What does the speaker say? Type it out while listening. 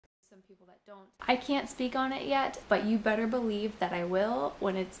people that don't. I can't speak on it yet, but you better believe that I will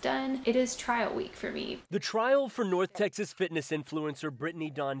when it's done. It is trial week for me. The trial for North Texas fitness influencer Brittany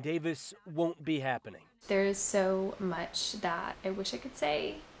Dawn Davis won't be happening. There is so much that I wish I could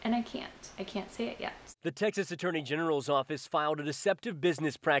say, and I can't. I can't say it yet. The Texas Attorney General's office filed a deceptive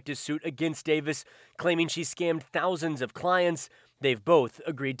business practice suit against Davis, claiming she scammed thousands of clients. They've both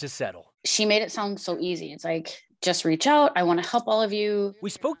agreed to settle. She made it sound so easy. It's like, just reach out. I want to help all of you. We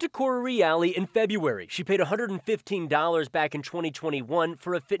spoke to Cora Reale in February. She paid $115 back in 2021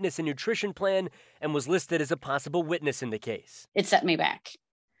 for a fitness and nutrition plan and was listed as a possible witness in the case. It set me back.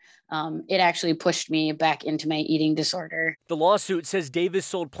 It actually pushed me back into my eating disorder. The lawsuit says Davis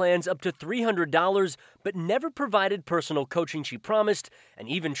sold plans up to $300, but never provided personal coaching she promised, and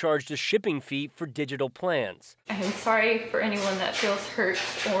even charged a shipping fee for digital plans. I'm sorry for anyone that feels hurt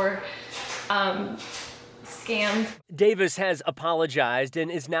or scammed. Davis has apologized and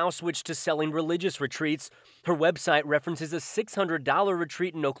is now switched to selling religious retreats. Her website references a $600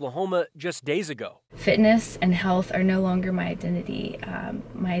 retreat in Oklahoma just days ago. Fitness and health are no longer my identity.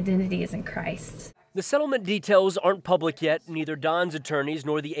 My identity is in Christ. The settlement details aren't public yet. Neither Dawn's attorneys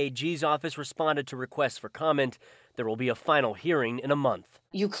nor the AG's office responded to requests for comment. There will be a final hearing in a month.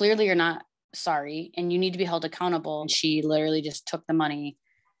 You clearly are not sorry, and you need to be held accountable. She literally just took the money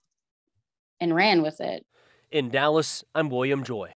and ran with it. In Dallas, I'm William Joy.